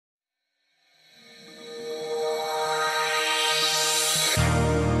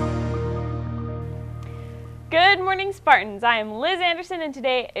morning, Spartans. I am Liz Anderson and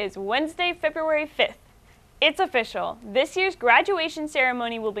today is Wednesday, February 5th. It's official. This year's graduation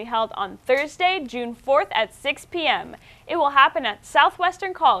ceremony will be held on Thursday, June 4th at 6 p.m. It will happen at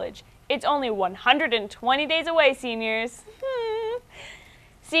Southwestern College. It's only 120 days away, seniors.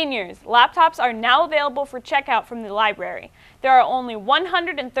 Seniors, laptops are now available for checkout from the library. There are only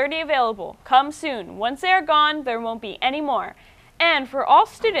 130 available. Come soon. Once they are gone, there won't be any more. And for all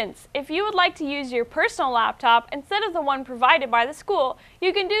students, if you would like to use your personal laptop instead of the one provided by the school,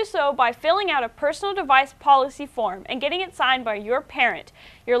 you can do so by filling out a personal device policy form and getting it signed by your parent.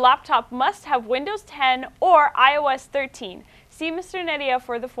 Your laptop must have Windows 10 or iOS 13. See Mr. Nedia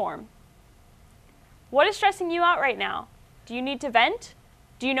for the form. What is stressing you out right now? Do you need to vent?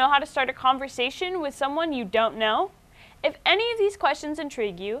 Do you know how to start a conversation with someone you don't know? If any of these questions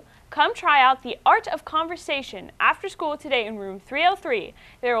intrigue you, come try out the Art of Conversation after school today in room 303.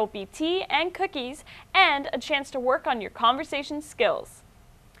 There will be tea and cookies and a chance to work on your conversation skills.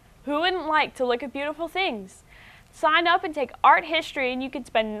 Who wouldn't like to look at beautiful things? Sign up and take art history and you can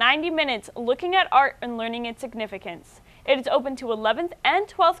spend 90 minutes looking at art and learning its significance. It is open to 11th and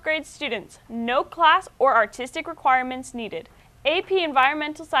 12th grade students. No class or artistic requirements needed. AP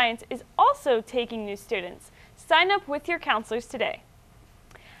Environmental Science is also taking new students. Sign up with your counselors today.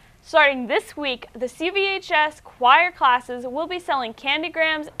 Starting this week, the CVHS choir classes will be selling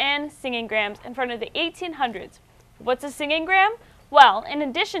candygrams and singinggrams in front of the 1800s. What's a singinggram? Well, in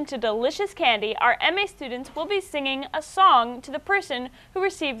addition to delicious candy, our MA students will be singing a song to the person who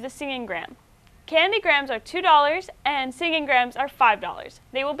received the singinggram. Candygrams are $2 and singinggrams are $5.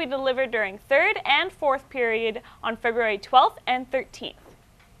 They will be delivered during 3rd and 4th period on February 12th and 13th.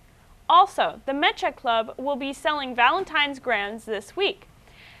 Also, the Mecha Club will be selling Valentine's grams this week.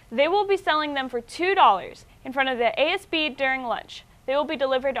 They will be selling them for $2 in front of the ASB during lunch. They will be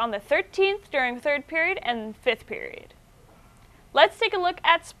delivered on the 13th during 3rd period and 5th period. Let's take a look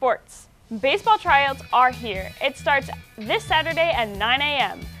at sports. Baseball tryouts are here. It starts this Saturday at 9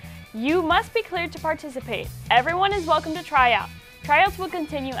 a.m. You must be cleared to participate. Everyone is welcome to try out. Tryouts will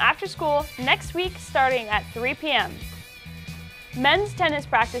continue after school next week starting at 3 p.m. Men's tennis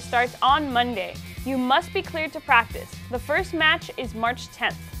practice starts on Monday. You must be cleared to practice. The first match is March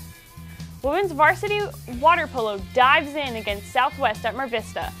 10th. Women's varsity water polo dives in against Southwest at Mar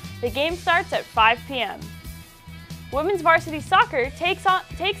Vista. The game starts at 5 p.m. Women's varsity soccer takes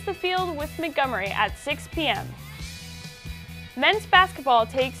the field with Montgomery at 6 p.m. Men's basketball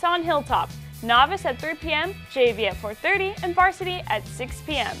takes on Hilltop. Novice at 3 p.m., JV at 4:30, and varsity at 6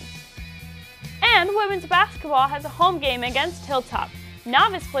 p.m. And women's basketball has a home game against Hilltop.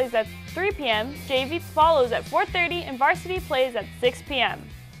 Novice plays at 3 p.m., JV follows at 4:30, and varsity plays at 6 p.m.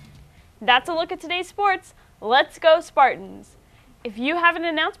 That's a look at today's sports. Let's go Spartans! If you have an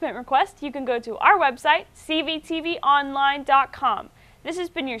announcement request, you can go to our website, cvtvonline.com. This has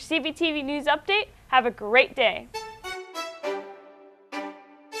been your CVTV News Update. Have a great day.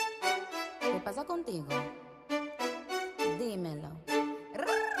 ¿Qué pasa contigo? Dímelo.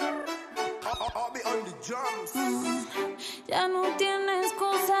 Ya no tiene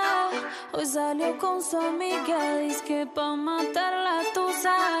excusa. Hoy salió con su amiga. Dice que pa' matar la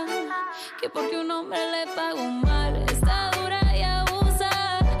tusa. Que porque un hombre le pagó mal. Está dura y abusa.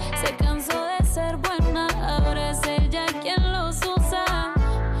 Se cansó de ser buena. Ahora es ella quien los usa.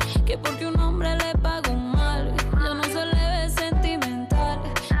 Que porque un hombre le pagó mal. Ya no se le ve sentimental.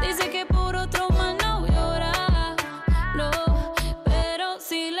 Dice que por otro mal no llora. No, pero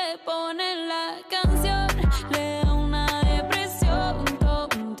si le ponen la canción, le da una depresión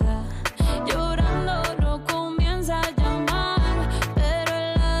tonta. Llorando lo comienza a llamar, pero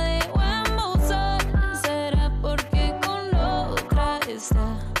él la dejó en buzón. Será porque con otra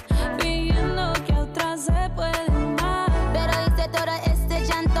está fingiendo que a otra se puede amar. Pero hice todo este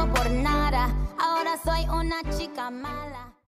llanto por nada. Ahora soy una chica mala.